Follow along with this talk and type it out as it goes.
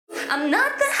I'm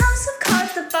not the house of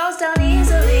cards that falls down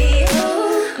easily.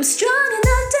 I'm strong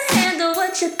enough to handle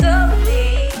what you throw at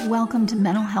me. Welcome to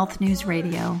Mental Health News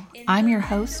Radio. I'm your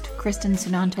host, Kristin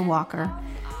Sunanta Walker.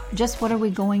 Just what are we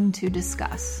going to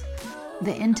discuss?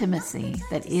 The intimacy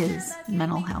that is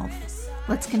mental health.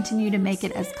 Let's continue to make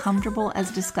it as comfortable as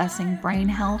discussing brain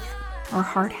health or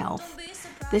heart health.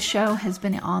 This show has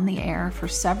been on the air for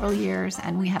several years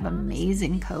and we have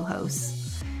amazing co-hosts.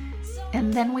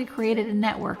 And then we created a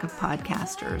network of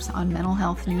podcasters on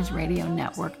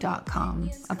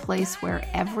mentalhealthnewsradionetwork.com, a place where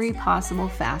every possible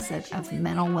facet of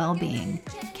mental well-being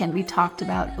can be talked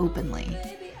about openly.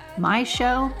 My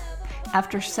show,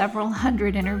 after several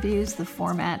hundred interviews, the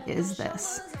format is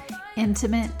this: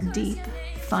 intimate, deep,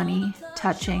 funny,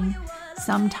 touching,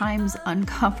 sometimes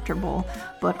uncomfortable,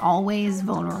 but always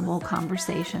vulnerable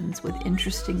conversations with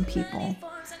interesting people.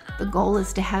 The goal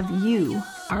is to have you,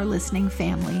 our listening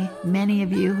family, many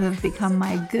of you who have become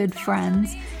my good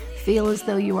friends, feel as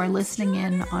though you are listening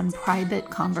in on private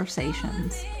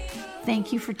conversations.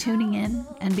 Thank you for tuning in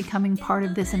and becoming part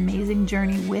of this amazing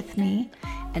journey with me,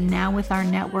 and now with our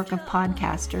network of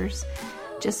podcasters.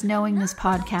 Just knowing this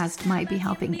podcast might be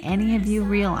helping any of you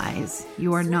realize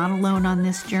you are not alone on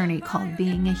this journey called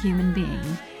being a human being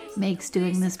makes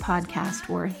doing this podcast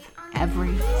worth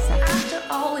every second. After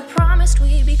all, we promised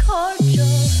we'd be cordial.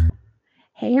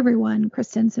 Hey everyone,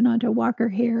 Kristin Sunanta Walker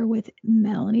here with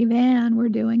Melanie, Vann. We're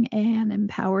doing an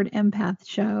Empowered Empath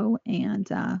show, and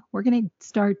we're going to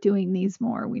start doing these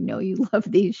more. We know you love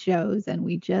these shows, and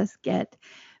we just get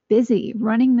busy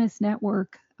running this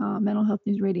network. Mental Health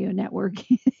News Radio Network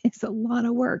is a lot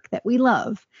of work that we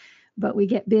love, but we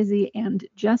get busy. And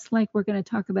just like we're going to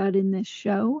talk about in this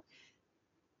show,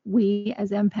 we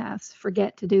as empaths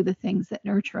forget to do the things that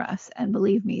nurture us. And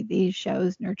believe me, these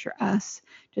shows nurture us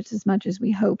just as much as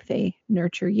we hope they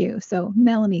nurture you. So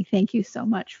Melanie, thank you so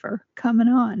much for coming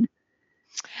on.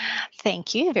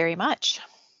 Thank you very much.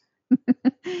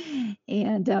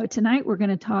 And tonight we're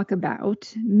going to talk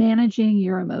about managing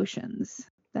your emotions.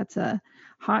 That's a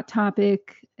hot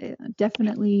topic,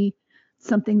 definitely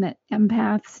something that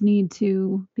empaths need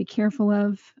to be careful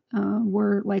of.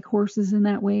 We're like horses in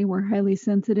that way. We're highly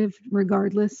sensitive,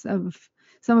 regardless of,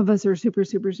 some of us are super,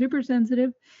 super, super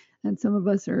sensitive, and some of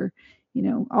us are,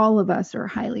 all of us are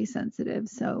highly sensitive.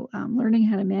 So learning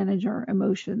how to manage our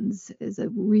emotions is a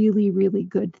really, really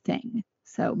good thing.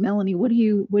 So Melanie, what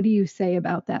do you say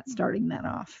about that, starting that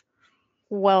off?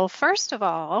 Well, first of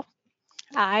all,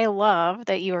 I love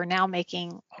that you are now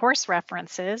making horse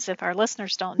references. If our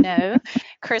listeners don't know,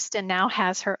 Kristin now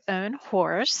has her own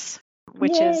horse,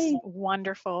 which Yay. is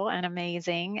wonderful and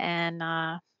amazing, and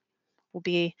will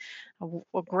be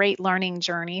a great learning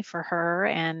journey for her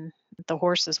and the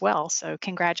horse as well. So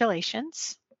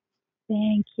congratulations.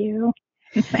 Thank you.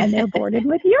 And they're boarded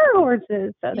with your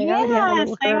horses, so they already have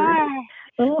a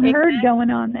little herd going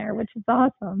on there, which is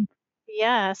awesome.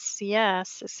 Yes,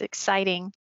 it's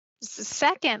exciting.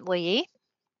 Secondly,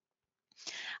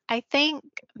 I think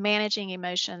managing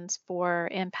emotions for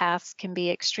empaths can be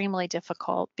extremely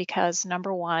difficult because,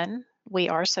 number one, we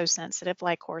are so sensitive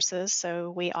like horses,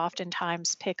 so we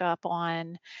oftentimes pick up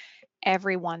on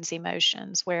everyone's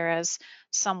emotions, whereas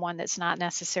someone that's not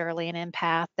necessarily an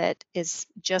empath that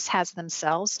just has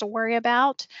themselves to worry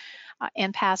about,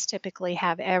 empaths typically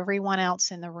have everyone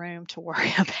else in the room to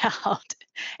worry about.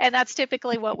 And that's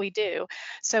typically what we do.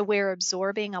 So we're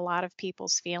absorbing a lot of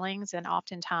people's feelings, and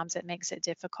oftentimes it makes it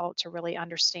difficult to really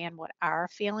understand what our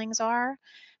feelings are,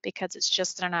 because it's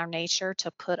just in our nature to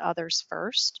put others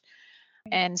first.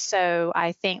 And so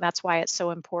I think that's why it's so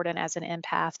important as an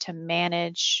empath to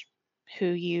manage who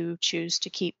you choose to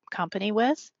keep company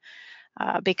with,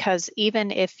 because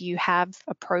even if you have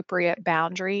appropriate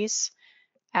boundaries,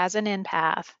 as an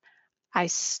empath, I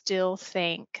still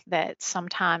think that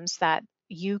sometimes that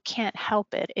you can't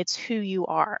help it. It's who you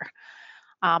are.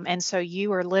 And so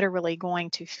you are literally going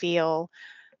to feel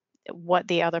what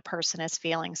the other person is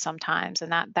feeling sometimes.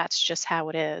 And that's just how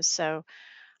it is. So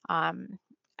I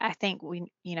think we,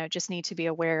 just need to be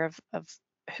aware of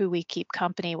who we keep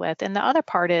company with. And the other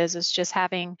part is just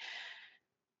having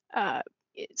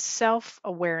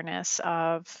self-awareness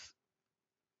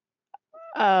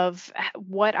of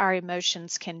what our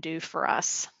emotions can do for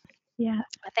us. Yeah.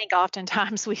 I think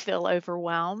oftentimes we feel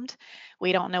overwhelmed.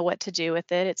 We don't know what to do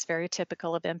with it. It's very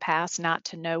typical of empaths not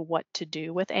to know what to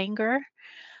do with anger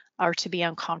or to be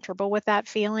uncomfortable with that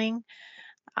feeling.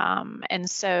 And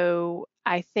so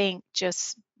I think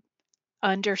just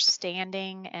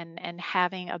understanding and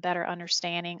having a better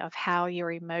understanding of how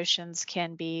your emotions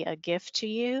can be a gift to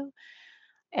you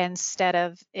instead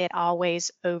of it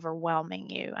always overwhelming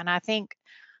you. And I think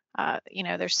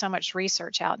there's so much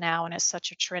research out now, and it's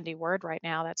such a trendy word right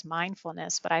now, that's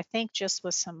mindfulness. But I think just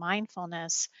with some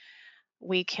mindfulness,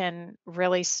 we can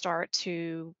really start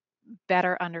to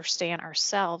better understand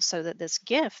ourselves so that this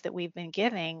gift that we've been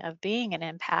giving of being an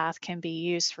empath can be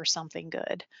used for something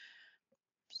good.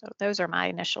 So those are my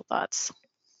initial thoughts.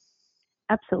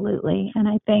 Absolutely. And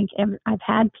I think I've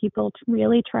had people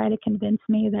really try to convince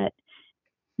me that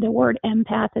the word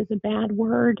empath is a bad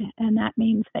word, and that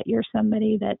means that you're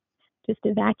somebody that just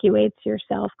evacuates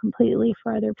yourself completely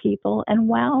for other people. And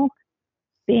while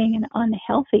being an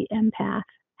unhealthy empath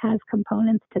has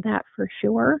components to that for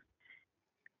sure,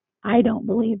 I don't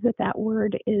believe that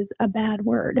word is a bad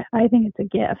word. I think it's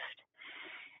a gift.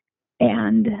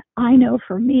 And I know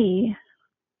for me,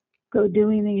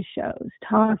 doing these shows,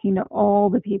 talking to all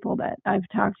the people that I've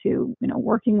talked to,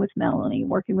 working with Melanie,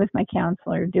 working with my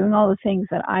counselor, doing all the things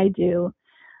that I do,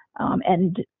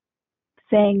 and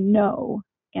saying no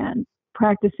and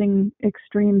practicing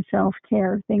extreme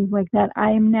self-care, things like that,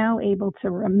 I am now able to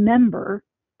remember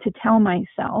to tell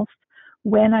myself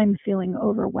when I'm feeling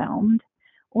overwhelmed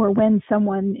or when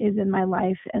someone is in my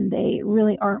life and they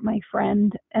really aren't my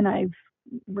friend, and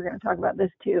we're going to talk about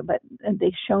this too, but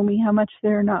they show me how much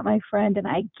they're not my friend, and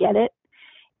I get it,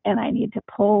 and I need to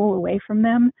pull away from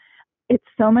them. It's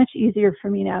so much easier for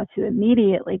me now to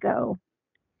immediately go,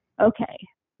 okay,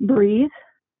 breathe.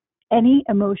 Any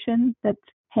emotion that's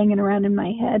hanging around in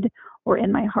my head or in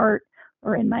my heart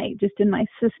or in my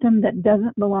system that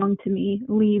doesn't belong to me,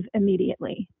 leave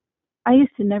immediately. I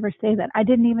used to never say that. I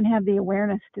didn't even have the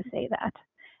awareness to say that.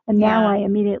 And now I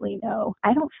immediately know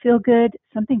I don't feel good.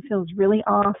 Something feels really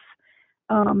off.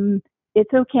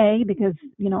 It's okay because,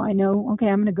 I know, okay,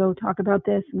 I'm going to go talk about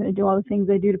this. I'm going to do all the things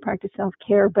I do to practice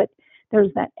self-care. But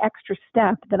there's that extra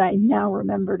step that I now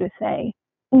remember to say,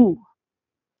 ooh,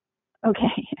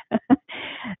 okay,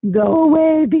 go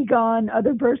away, be gone,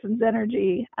 other person's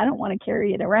energy. I don't want to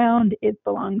carry it around. It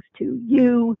belongs to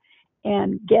you,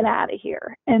 and get out of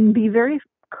here. And be very,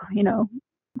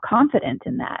 confident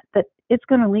in that it's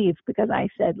going to leave because I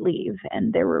said leave.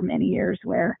 And there were many years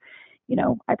where,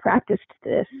 I practiced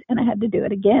this and I had to do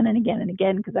it again and again and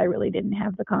again because I really didn't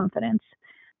have the confidence.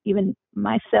 Even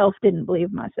myself didn't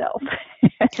believe myself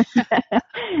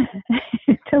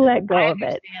to let go of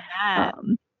it. That.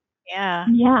 Yeah.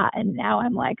 Yeah. And now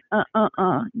I'm like,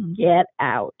 get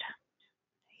out.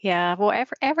 Yeah. Well,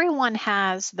 everyone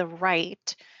has the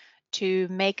right to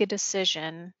make a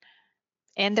decision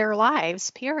in their lives,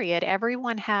 period.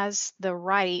 Everyone has the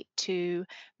right to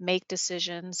make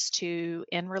decisions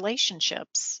in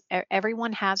relationships.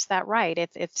 Everyone has that right.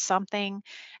 If something,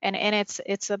 and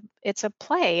it's a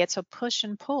play, it's a push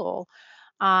and pull.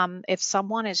 If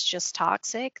someone is just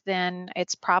toxic, then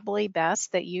it's probably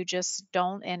best that you just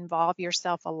don't involve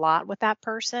yourself a lot with that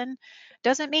person.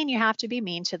 Doesn't mean you have to be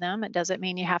mean to them. It doesn't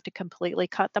mean you have to completely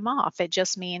cut them off. It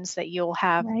just means that you'll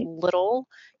have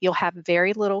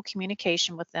very little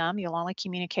communication with them. You'll only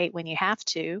communicate when you have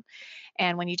to.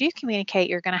 And when you do communicate,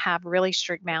 you're going to have really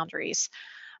strict boundaries.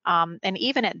 And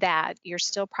even at that, you're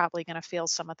still probably going to feel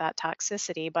some of that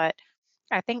toxicity. But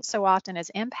I think so often as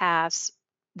empaths,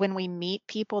 when we meet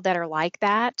people that are like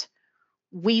that,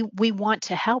 we want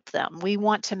to help them. We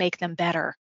want to make them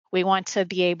better. We want to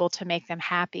be able to make them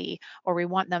happy, or we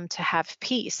want them to have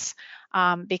peace,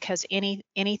 because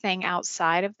anything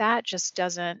outside of that just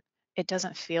doesn't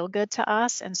feel good to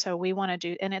us. And so we want to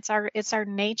do, and it's our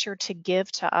nature to give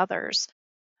to others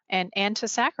and to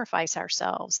sacrifice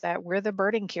ourselves, that we're the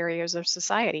burden carriers of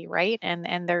society, right?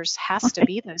 And there's has to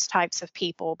be those types of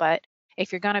people. But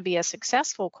if you're going to be a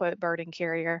successful, quote, burden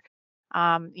carrier,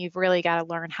 you've really got to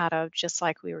learn how to, just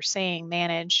like we were saying,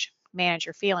 manage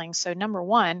your feelings. So number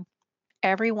one,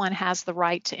 everyone has the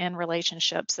right to end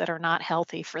relationships that are not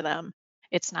healthy for them.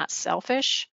 It's not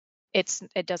selfish.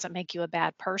 It doesn't make you a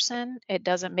bad person. It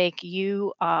doesn't make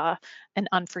you an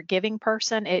unforgiving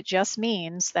person. It just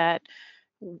means that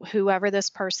whoever this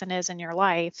person is in your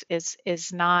life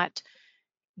is not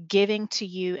giving to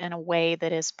you in a way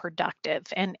that is productive.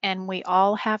 And we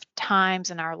all have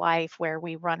times in our life where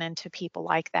we run into people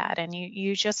like that, and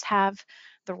you just have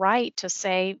the right to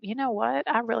say, you know what,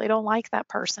 I really don't like that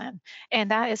person,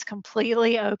 and that is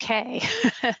completely okay.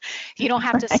 You don't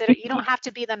have to you don't have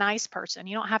to be the nice person.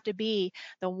 You don't have to be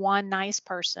the one nice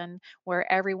person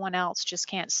where everyone else just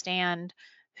can't stand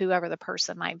whoever the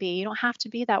person might be. You don't have to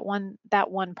be that one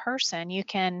person. You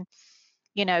can,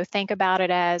 think about it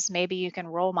as maybe you can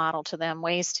role model to them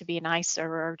ways to be nicer,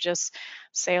 or just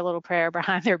say a little prayer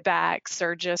behind their backs,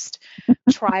 or just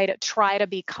try to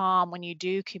be calm when you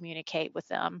do communicate with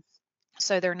them.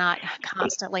 so they're not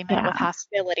constantly met with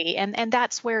hostility. And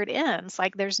that's where it ends.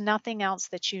 Like, there's nothing else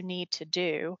that you need to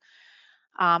do.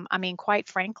 I mean, quite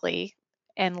frankly,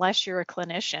 unless you're a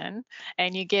clinician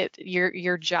and you get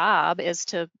your job is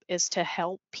to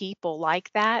help people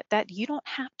like that you don't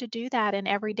have to do that in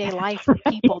everyday life with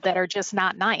people that are just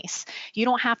not nice. You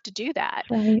don't have to do that.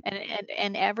 Right.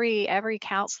 And every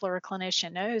counselor or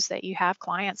clinician knows that you have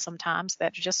clients sometimes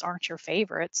that just aren't your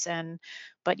favorites,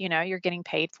 but you're getting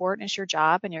paid for it and it's your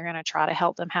job, and you're going to try to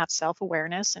help them have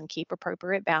self-awareness and keep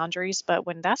appropriate boundaries. But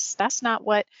when that's not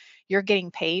what you're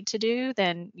getting paid to do,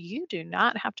 then you do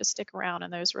not have to stick around in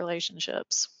those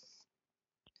relationships.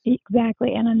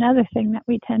 Exactly. And another thing that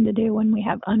we tend to do when we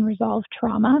have unresolved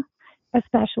trauma,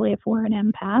 especially if we're an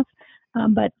empath,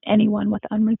 but anyone with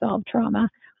unresolved trauma,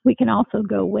 we can also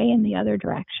go way in the other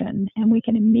direction, and we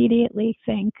can immediately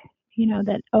think,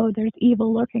 that, oh, there's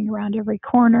evil lurking around every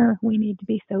corner. We need to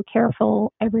be so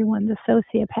careful. Everyone's a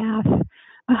sociopath,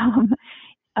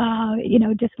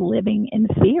 just living in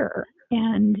fear.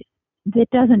 And it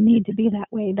doesn't need to be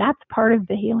that way. That's part of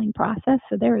the healing process.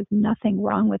 So there is nothing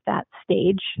wrong with that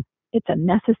stage. It's a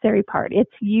necessary part.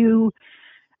 It's you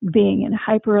being in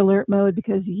hyper alert mode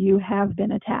because you have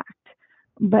been attacked.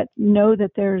 But know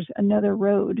that there's another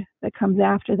road that comes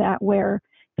after that, where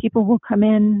people will come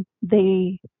in,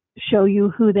 they show you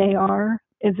who they are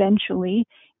eventually,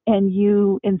 and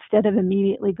you, instead of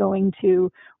immediately going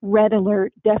to red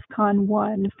alert, DEFCON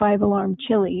 1, 5-alarm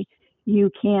chili,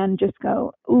 you can just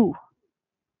go, ooh,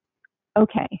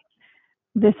 okay,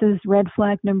 this is red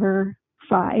flag number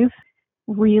 5.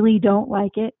 Really don't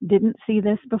like it. Didn't see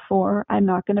this before. I'm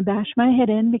not going to bash my head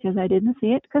in because I didn't see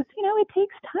it, because, it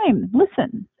takes time.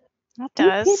 Listen, it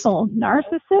does. These people,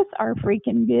 narcissists, are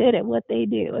freaking good at what they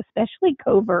do, especially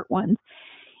covert ones.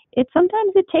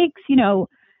 Sometimes it takes, you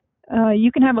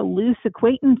can have a loose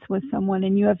acquaintance with someone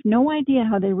and you have no idea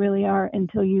how they really are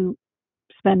until you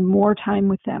spend more time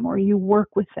with them, or you work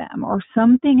with them, or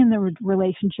something in the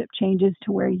relationship changes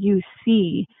to where you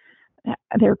see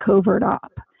their covert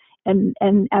op. And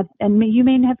you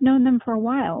may have known them for a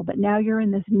while, but now you're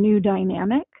in this new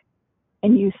dynamic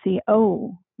and you see,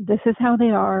 oh, this is how they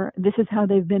are. This is how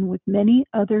they've been with many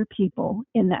other people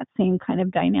in that same kind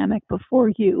of dynamic before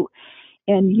you.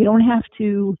 And you don't have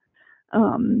to,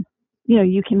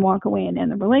 you can walk away and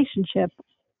end the relationship,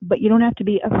 but you don't have to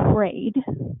be afraid.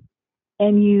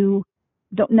 And you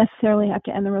don't necessarily have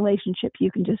to end the relationship.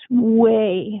 You can just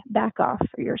way back off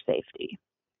for your safety.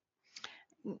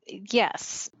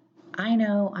 Yes. I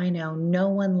know, no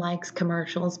one likes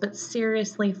commercials, but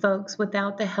seriously, folks,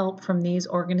 without the help from these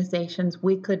organizations,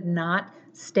 we could not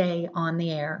stay on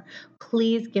the air.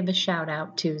 Please give a shout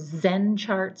out to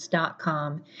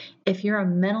zencharts.com. If you're a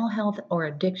mental health or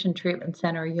addiction treatment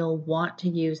center, you'll want to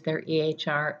use their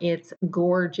EHR. It's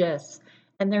gorgeous,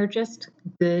 and they're just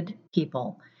good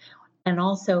people. And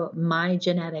also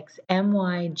MyGenetics,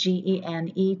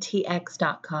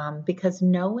 MyGenetx.com, because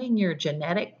knowing your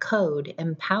genetic code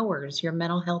empowers your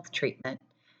mental health treatment.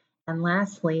 And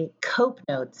lastly,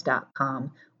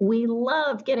 CopeNotes.com. We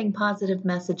love getting positive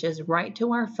messages right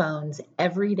to our phones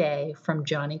every day from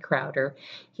Johnny Crowder.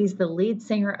 He's the lead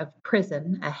singer of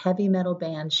Prison, a heavy metal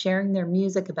band sharing their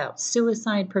music about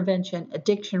suicide prevention,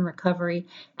 addiction recovery,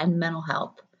 and mental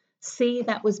health. See,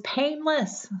 that was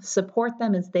painless. Support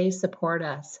them as they support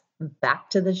us. Back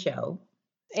to the show.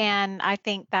 And I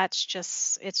think it's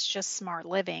just smart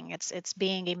living. It's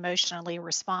being emotionally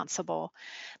responsible.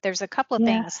 There's a couple of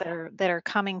things that are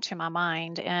coming to my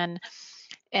mind, and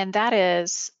that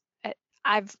is,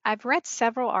 I've read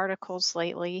several articles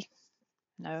lately.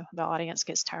 No, the audience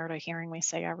gets tired of hearing me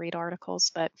say I read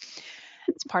articles, but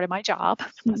it's part of my job.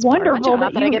 It's wonderful part of my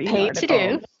job that I you get read paid to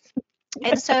articles. do.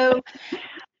 And so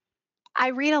I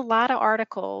read a lot of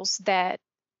articles that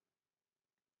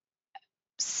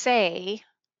say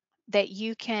that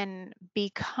you can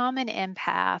become an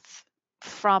empath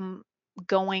from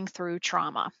going through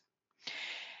trauma.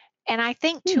 And I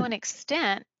think to an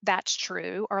extent that's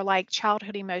true, or like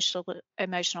childhood emotional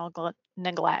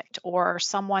neglect, or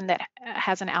someone that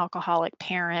has an alcoholic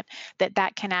parent,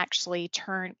 that can actually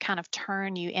turn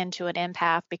you into an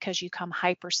empath because you become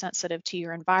hypersensitive to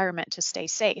your environment to stay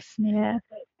safe. Yeah.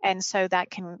 And so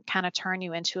that can kind of turn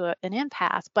you into an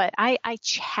empath. But I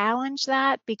challenge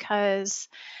that, because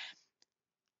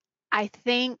I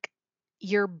think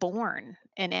you're born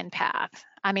an empath.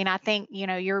 I mean, I think,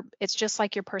 it's just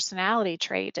like your personality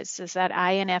trait. It's that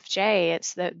INFJ.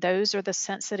 It's that those are the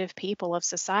sensitive people of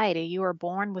society. You are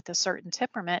born with a certain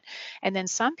temperament, and then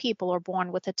some people are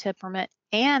born with a temperament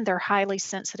and they're highly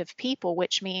sensitive people,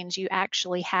 which means you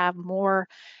actually have more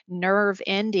nerve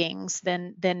endings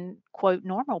than quote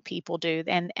normal people do.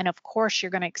 And of course,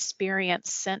 you're going to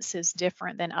experience senses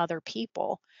different than other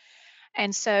people.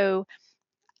 And so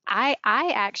I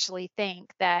actually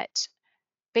think that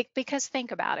because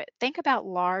think about it. Think about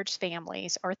large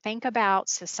families, or think about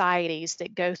societies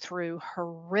that go through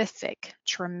horrific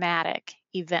traumatic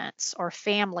events, or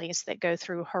families that go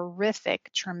through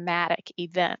horrific traumatic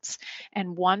events.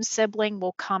 And one sibling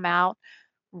will come out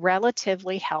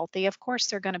relatively healthy. Of course,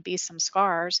 there are going to be some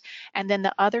scars. And then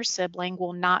the other sibling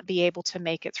will not be able to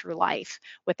make it through life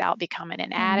without becoming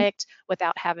an addict,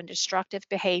 without having destructive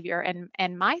behavior.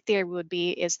 And my theory would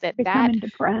be is that becoming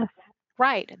depressed.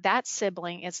 Right, that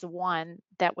sibling is the one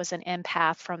that was an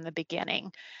empath from the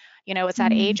beginning. It's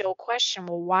that age-old question,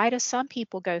 well, why do some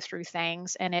people go through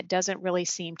things and it doesn't really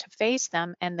seem to faze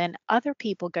them, and then other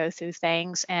people go through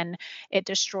things and it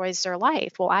destroys their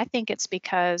life? Well, I think it's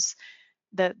because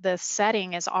the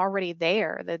setting is already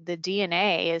there. The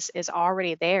DNA is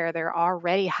already there. They're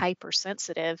already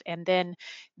hypersensitive, and then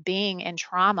being in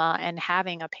trauma and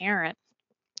having a parent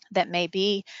that may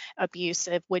be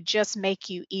abusive would just make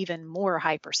you even more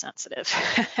hypersensitive.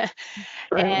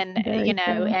 And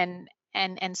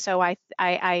and so I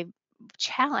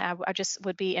challenge, I just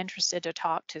would be interested to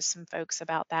talk to some folks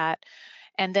about that.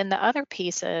 And then the other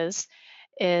piece is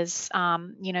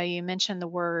you mentioned the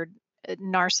word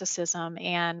narcissism,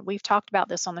 and we've talked about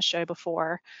this on the show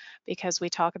before because we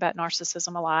talk about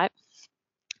narcissism a lot.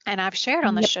 And I've shared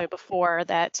on the show before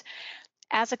that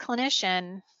as a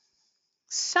clinician,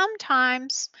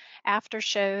 sometimes after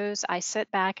shows, I sit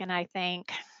back and I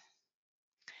think,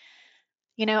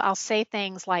 I'll say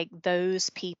things like those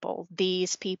people,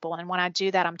 these people. And when I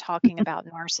do that, I'm talking about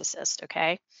narcissist,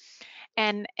 okay?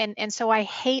 And so I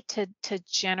hate to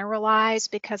generalize,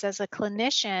 because as a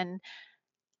clinician,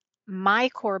 my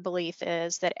core belief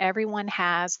is that everyone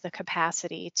has the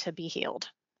capacity to be healed.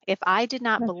 If I did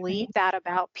not believe that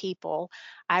about people,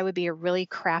 I would be a really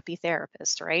crappy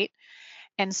therapist, right?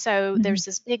 And so there's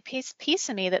this big piece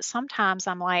of me that sometimes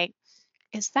I'm like,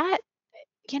 is that,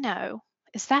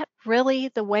 is that really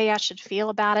the way I should feel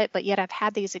about it? But yet I've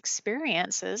had these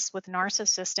experiences with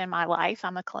narcissists in my life.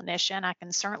 I'm a clinician. I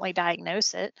can certainly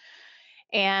diagnose it.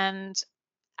 And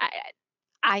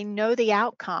I know the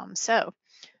outcome. So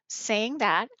saying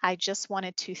that, I just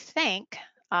wanted to thank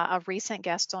a recent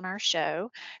guest on our show,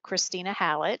 Kristina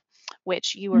Hallett,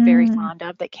 which you were very fond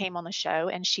of, that came on the show,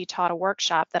 and she taught a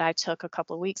workshop that I took a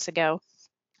couple of weeks ago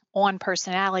on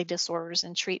personality disorders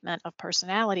and treatment of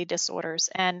personality disorders.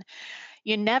 And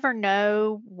you never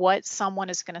know what someone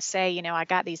is going to say. I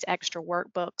got these extra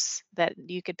workbooks that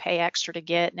you could pay extra to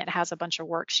get, and it has a bunch of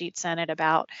worksheets in it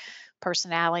about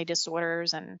personality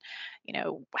disorders and,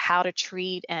 how to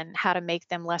treat and how to make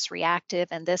them less reactive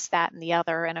and this, that, and the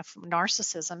other. And if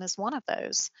narcissism is one of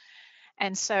those.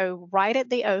 And so right at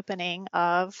the opening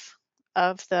of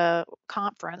the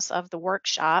conference, of the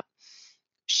workshop,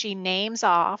 she names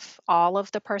off all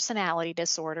of the personality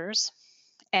disorders,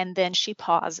 and then she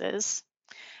pauses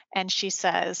and she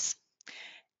says,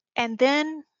 and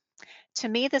then to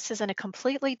me, this is in a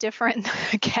completely different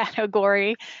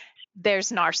category.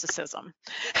 There's narcissism.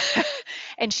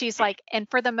 And she's like, and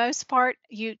for the most part,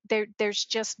 there's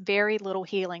just very little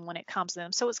healing when it comes to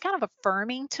them. So it's kind of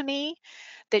affirming to me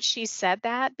that she said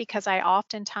that, because I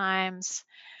oftentimes,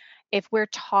 if we're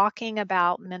talking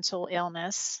about mental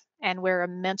illness and we're a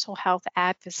mental health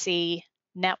advocacy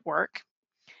network,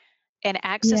 and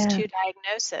access to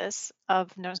diagnosis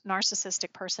of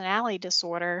narcissistic personality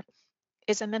disorder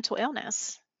is a mental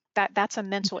illness. That's a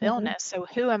mental illness. So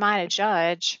who am I to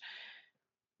judge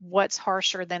what's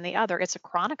harsher than the other? It's a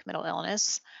chronic mental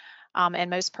illness, and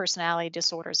most personality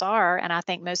disorders are. And I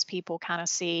think most people kind of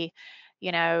see,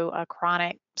 a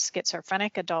chronic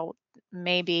schizophrenic adult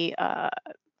maybe,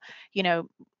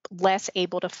 less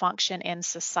able to function in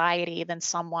society than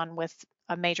someone with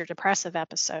a major depressive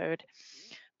episode.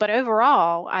 But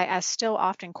overall, I still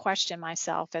often question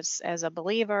myself as a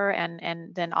believer,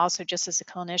 and then also just as a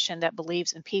clinician that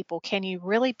believes in people. Can you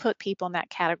really put people in that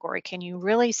category? Can you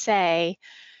really say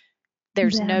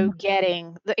there's no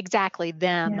getting exactly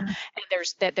them, and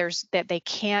that they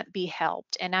can't be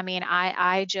helped? And I mean,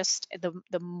 I just,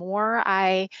 the more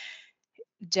I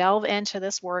delve into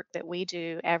this work that we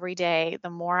do every day, the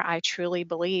more I truly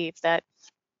believe that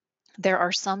there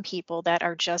are some people that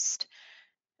are just,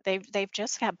 they've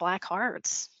just got black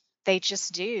hearts. They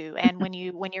just do. And when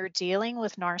you're dealing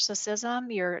with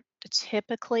narcissism, you're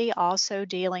typically also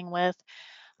dealing with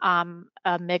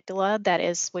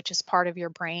amygdala, which is part of your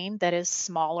brain, that is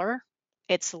smaller.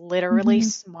 It's literally Mhm.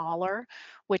 smaller,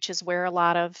 which is where a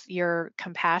lot of your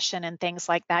compassion and things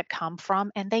like that come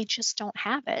from, and they just don't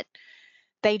have it.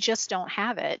 They just don't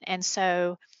have it. And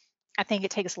so I think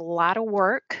it takes a lot of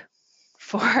work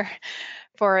for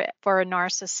for a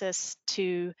narcissist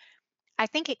to, I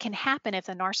think it can happen if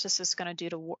the narcissist is going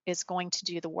to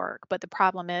do the work. But the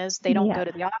problem is they don't go Yes.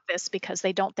 to the office because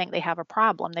they don't think they have a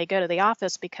problem. They go to the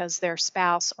office because their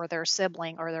spouse or their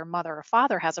sibling or their mother or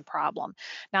father has a problem,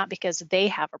 not because they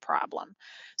have a problem.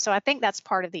 So I think that's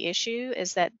part of the issue,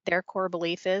 is that their core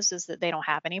belief is that they don't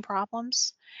have any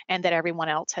problems and that everyone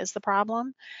else has the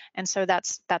problem. And so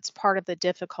that's part of the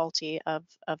difficulty of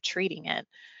treating it.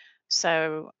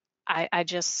 So I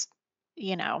just,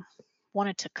 you know,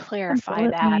 wanted to clarify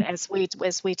that Absolutely.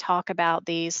 as we talk about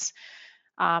these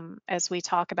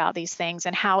things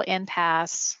and how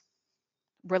empaths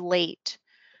relate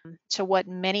to what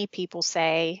many people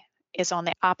say is on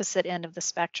the opposite end of the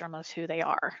spectrum of who they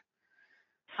are.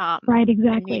 Right, And you,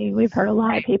 exactly. We've heard a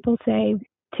lot of right, people say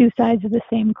two sides of the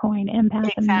same coin,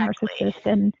 empath and exactly. narcissist.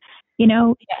 And,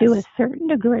 to a Yes, certain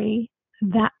degree,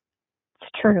 that's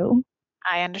true.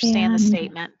 I understand the And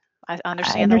statement. I I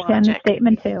understand the understand the logic.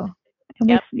 statement too. And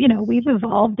Yep. we've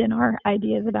evolved in our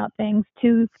ideas about things.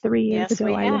 2, 3 years Yes, ago,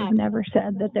 we I would have have. never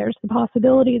said that there's the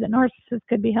possibility that narcissists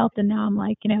could be helped. And now I'm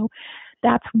like,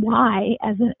 that's why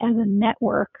as a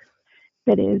network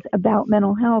that is about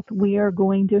mental health, we are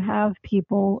going to have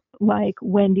people like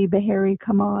Wendy Beharry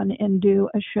come on and do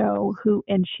a show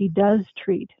and she does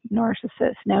treat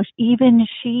narcissists. Now, even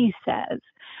she says,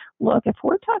 look, if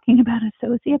we're talking about a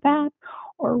sociopath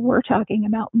or we're talking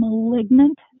about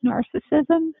malignant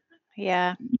narcissism,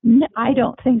 Yeah. I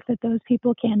don't think that those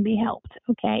people can be helped.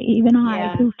 Okay. Even I,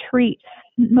 Yeah. who treats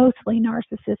mostly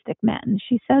narcissistic men,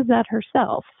 she says that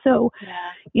herself. So,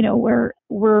 Yeah.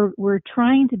 we're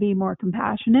trying to be more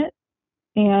compassionate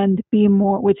and be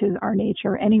more, which is our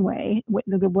nature anyway.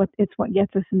 It's what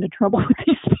gets us into trouble with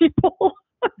these people.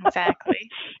 Exactly.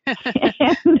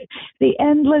 And the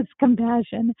endless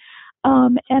compassion,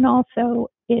 and also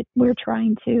we're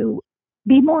trying to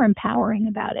be more empowering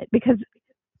about it, because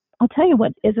I'll tell you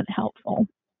what isn't helpful.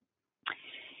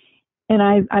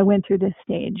 And I went through this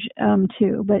stage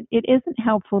too, but it isn't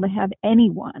helpful to have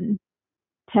anyone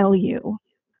tell you,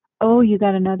 oh, you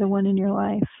got another one in your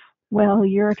life. Well,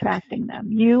 you're attracting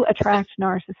them. You attract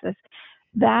narcissists.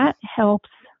 That helps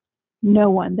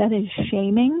no one. That is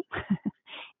shaming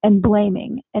and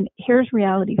blaming. And here's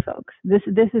reality, folks. This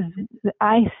is,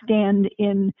 I stand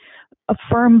in a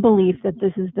firm belief that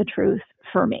this is the truth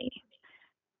for me.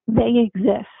 They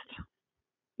exist.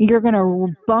 You're going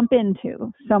to bump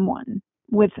into someone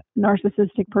with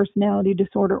narcissistic personality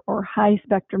disorder or high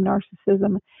spectrum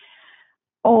narcissism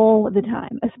all the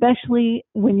time, especially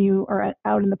when you are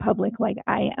out in the public like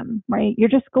I am, right? You're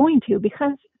just going to,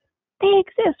 because they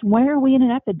exist. Why are we in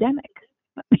an epidemic?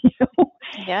 you know?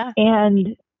 Yeah.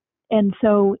 And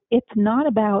so it's not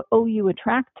about, oh, you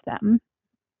attract them.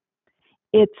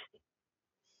 It's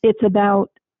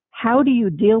about, how do you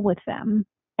deal with them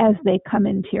as they come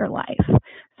into your life?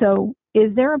 So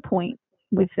is there a point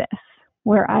with this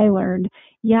where I learned,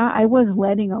 yeah, I was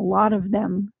letting a lot of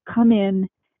them come in.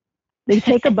 They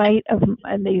take a bite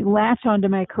and they latch onto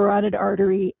my carotid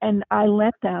artery, and I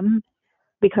let them,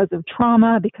 because of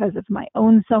trauma, because of my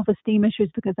own self-esteem issues,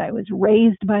 because I was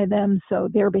raised by them, so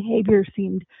their behavior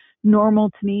seemed normal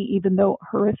to me, even though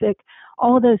horrific.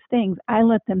 All of those things, I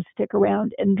let them stick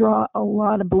around and draw a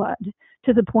lot of blood,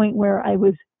 to the point where I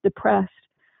was depressed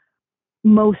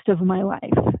most of my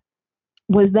life.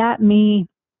 Was that me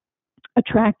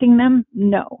attracting them?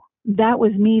 No. That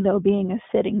was me, though, being a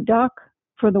sitting duck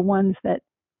for the ones that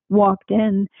walked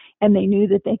in and they knew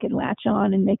that they could latch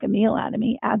on and make a meal out of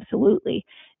me. Absolutely.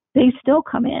 They still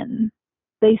come in.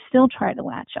 They still try to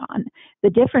latch on.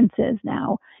 The difference is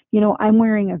now, I'm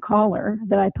wearing a collar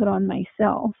that I put on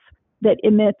myself that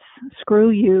emits,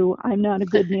 screw you, I'm not a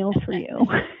good meal for you.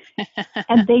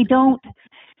 And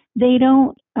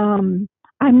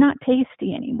I'm not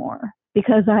tasty anymore,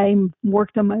 because I'm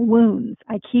worked on my wounds.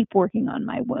 I keep working on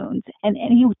my wounds. And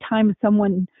any time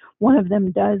one of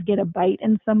them does get a bite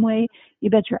in some way, you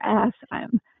bet your ass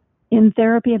I'm in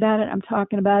therapy about it. I'm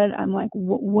talking about it. I'm like,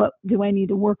 what do I need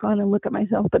to work on and look at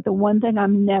myself? But the one thing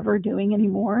I'm never doing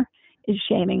anymore is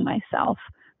shaming myself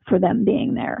for them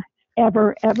being there.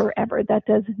 Ever, ever, ever. That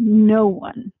does no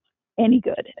one any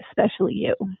good, especially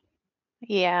you.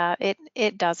 Yeah,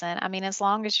 it doesn't. I mean, as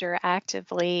long as you're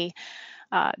actively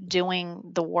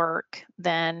doing the work,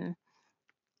 then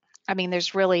I mean,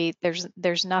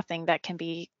 there's nothing that can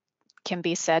be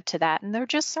said to that. And they're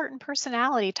just certain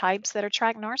personality types that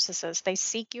attract narcissists. They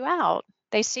seek you out.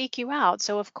 They seek you out.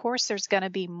 So of course there's going to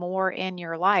be more in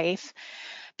your life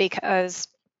because,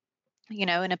 in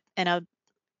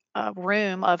a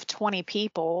room of 20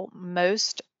 people,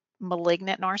 most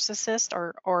malignant narcissists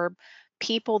or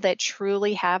people that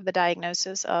truly have the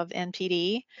diagnosis of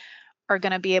NPD are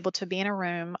going to be able to be in a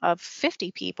room of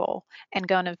 50 people and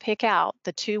going to pick out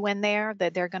the 2 in there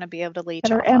that they're going to be able to leech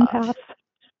that are off of. empaths.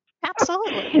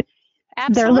 Absolutely.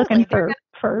 They're looking Absolutely. for Yep.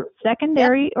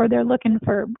 secondary, or they're looking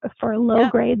for a low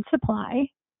Yep. grade supply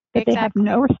that they have Exactly.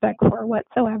 no respect for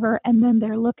whatsoever, and then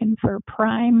they're looking for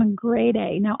prime grade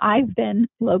A. Now, I've been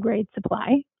low grade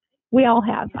supply. We all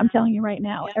have. I'm telling you right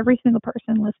now, Yep. every single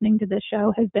person listening to this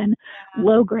show has been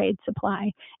low grade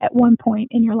supply at one point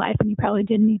in your life, and you probably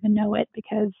didn't even know it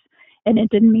and it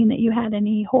didn't mean that you had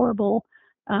any horrible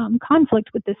conflict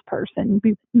with this person.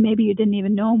 Maybe you didn't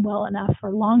even know them well enough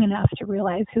or long enough to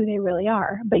realize who they really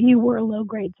are, but you were a low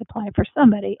grade supply for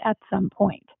somebody at some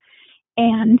point.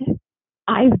 And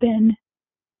I've been,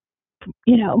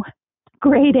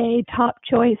 grade A top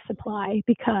choice supply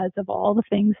because of all the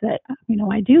things that,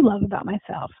 I do love about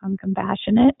myself. I'm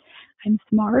compassionate. I'm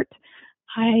smart.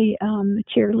 I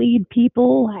cheerlead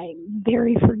people. I'm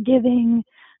very forgiving.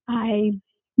 I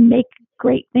make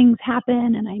great things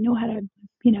happen, and I know how to,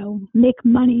 make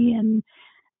money and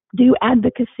do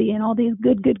advocacy and all these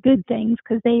good things,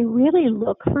 because they really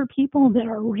look for people that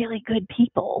are really good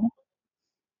people,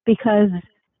 because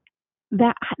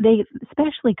that they,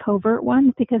 especially covert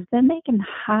ones, because then they can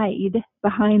hide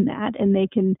behind that and they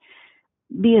can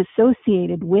be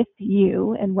associated with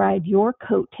you and ride your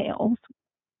coattails.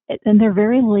 And they're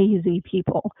very lazy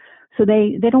people, so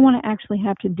they don't want to actually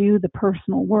have to do the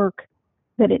personal work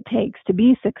that it takes to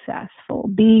be successful,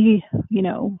 be,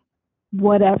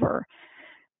 whatever,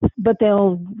 but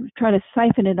they'll try to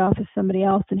siphon it off of somebody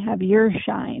else and have your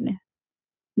shine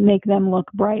make them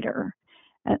look brighter.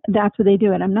 That's what they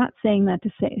do. And I'm not saying that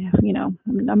to say,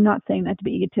 I'm not saying that to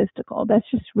be egotistical. That's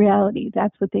just reality.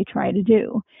 That's what they try to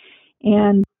do.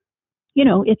 And,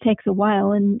 it takes a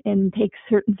while and takes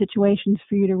certain situations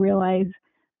for you to realize,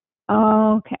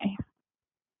 oh, okay,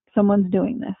 someone's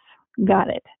doing this. Got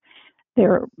it.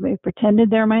 They pretended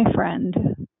they're my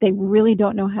friend. They really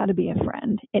don't know how to be a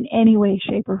friend in any way,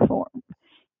 shape, or form.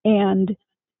 And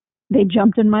they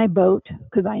jumped in my boat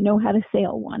because I know how to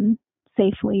sail one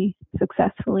safely,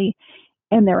 successfully,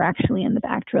 and they're actually in the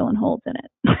back drilling holes in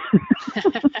it.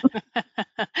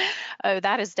 Oh,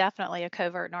 that is definitely a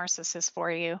covert narcissist for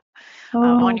you.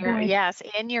 Oh, boy. Yes,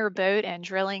 in your boat and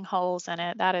drilling holes in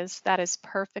it. That is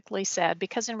perfectly said,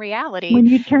 because in reality, When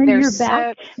you turn they're your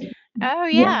back, so Oh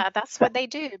yeah, yeah, that's what they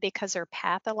do, because they're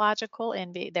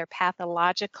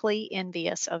pathologically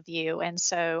envious of you. And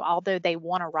so although they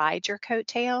want to ride your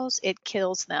coattails, it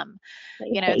kills them.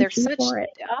 they hate you for it.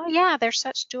 They're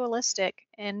such dualistic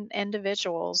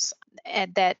individuals,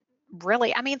 and that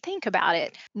really, I mean, think about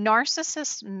it.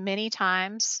 Narcissists many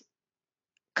times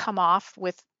come off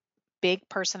with big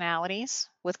personalities,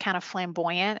 with kind of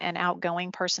flamboyant and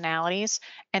outgoing personalities,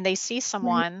 and they see Right.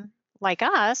 someone like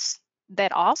us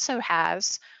that also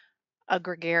has a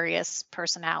gregarious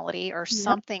personality or Yep.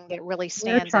 something that really We're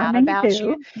stands out charming about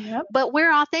you, too. Yep. but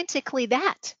we're authentically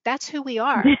that. That's who we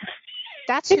are.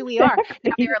 That's who we are. Now,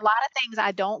 Exactly. there are a lot of things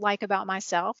I don't like about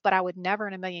myself, but I would never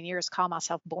in a million years call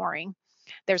myself boring.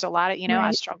 There's a lot of, I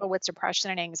Right. struggle with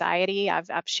depression and anxiety. I've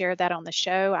shared that on the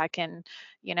show. I can,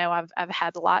 I've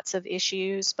had lots of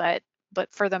issues, but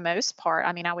for the most part,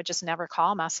 I mean, I would just never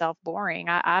call myself boring.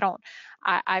 I don't,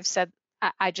 I've said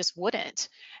I just wouldn't.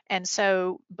 And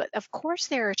so, but of course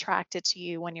they're attracted to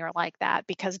you when you're like that,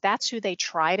 because that's who they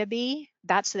try to be.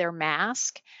 That's their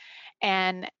mask.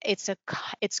 And it's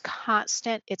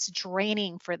constant, it's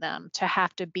draining for them to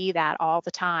have to be that all the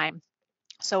time.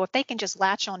 So if they can just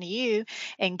latch onto you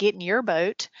and get in your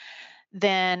boat,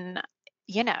 then,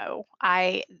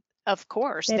 I of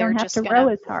course They they're don't have just to row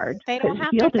gonna as hard, they because don't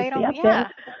have you'll to just they be don't up there yeah,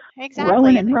 rowing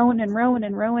exactly. and rowing and rowing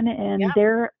and rowing, and Yep.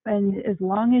 as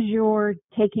long as you're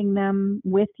taking them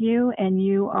with you and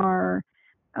you are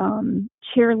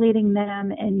cheerleading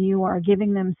them and you are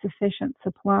giving them sufficient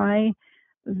supply,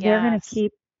 they're going to Yes.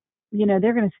 keep,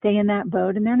 they're going to stay in that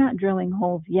boat, and they're not drilling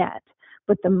holes yet.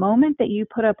 But the moment that you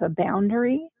put up a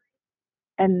boundary,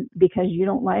 and because you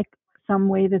don't like some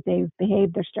way that they've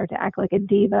behaved, they start to act like a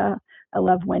diva. I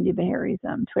love Wendy Behary's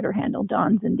Twitter handle,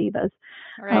 Dons and Divas.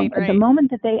 Right, The right. moment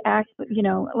that they act,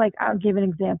 like, I'll give an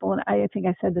example, and I think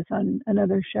I said this on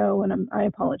another show, and I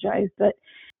apologize, but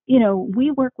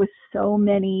we work with so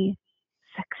many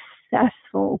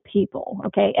successful people,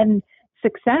 okay, and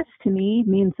success to me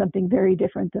means something very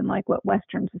different than like what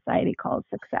Western society calls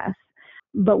success.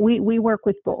 but we work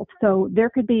with both. So there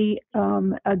could be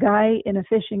a guy in a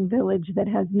fishing village that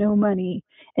has no money,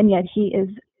 and yet he is,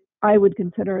 I would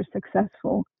consider, a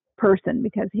successful person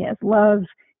because he has love,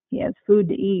 he has food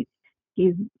to eat,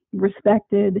 he's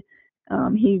respected,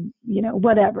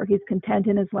 whatever. He's content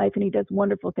in his life and he does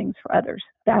wonderful things for others.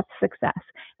 That's success.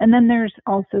 And then there's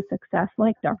also success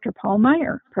like Dr. Paul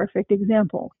Meyer, perfect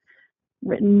example.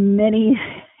 Written many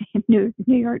New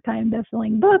York Times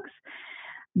bestselling books,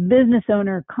 business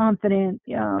owner, confident,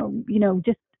 he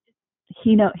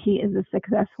is a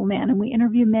successful man. And we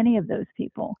interview many of those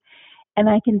people. And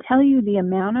I can tell you the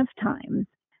amount of times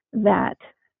that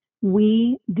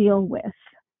we deal with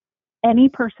any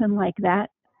person like that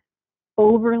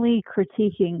overly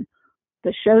critiquing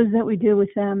the shows that we do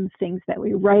with them, things that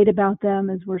we write about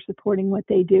them as we're supporting what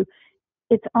they do.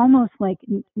 It's almost like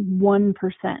 1%.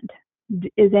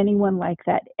 Is anyone like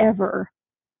that ever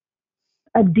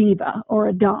a diva or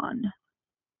a don?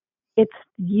 It's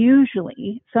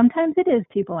usually, sometimes it is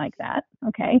people like that,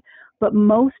 okay? But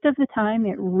most of the time,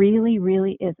 it really,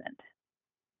 really isn't.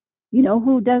 You know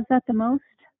who does that the most?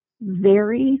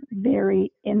 Very,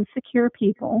 very insecure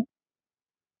people,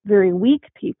 very weak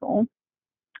people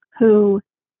who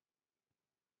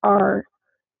are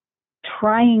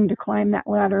trying to climb that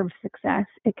ladder of success.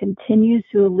 It continues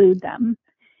to elude them,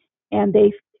 and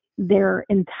their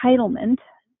entitlement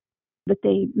that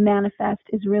they manifest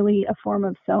is really a form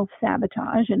of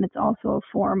self-sabotage, and it's also a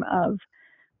form of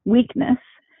weakness.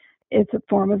 It's a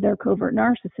form of their covert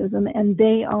narcissism, and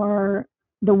they are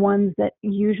the ones that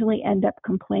usually end up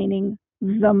complaining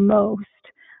the most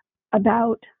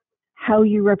about how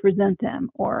you represent them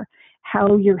or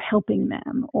how you're helping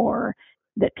them or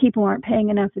that people aren't paying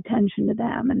enough attention to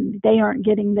them and they aren't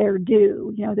getting their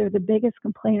due. They're the biggest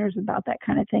complainers about that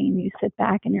kind of thing. And you sit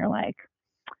back and you're like,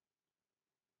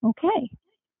 okay,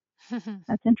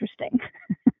 that's interesting.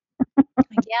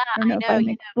 Yeah, I don't know if I'm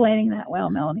explaining that well,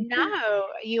 Melanie. No,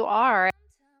 you are.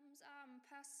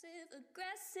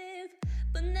 Aggressive,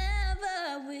 but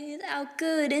never without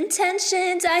good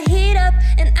intentions. I heat up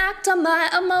and act on my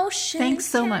emotions. Thanks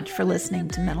so much for listening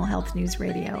to Mental Health News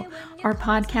Radio. Our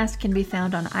podcast can be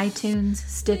found on iTunes,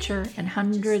 Stitcher, and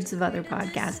hundreds of other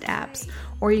podcast apps,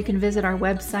 or you can visit our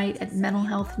website at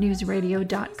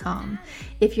mentalhealthnewsradio.com.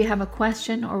 If you have a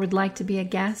question or would like to be a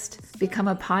guest, become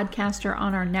a podcaster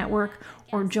on our network,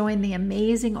 or join the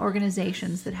amazing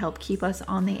organizations that help keep us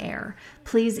on the air,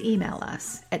 please email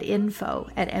us at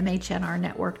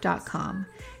info@mhnrnetwork.com.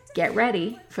 Get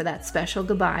ready for that special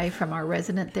goodbye from our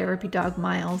resident therapy dog,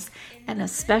 Miles, and a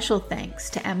special thanks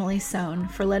to Emily Sohn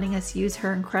for letting us use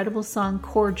her incredible song,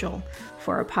 Cordial,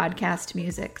 for our podcast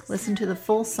music. Listen to the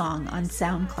full song on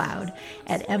SoundCloud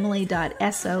at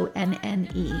emily.sonne.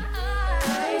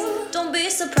 Don't be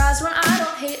surprised when I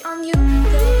don't hate on you,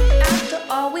 though. After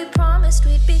all, we promised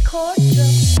we'd be cordial.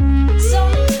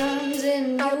 Sometimes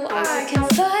in you I can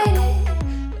fight it.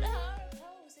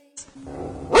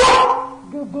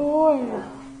 Good boy.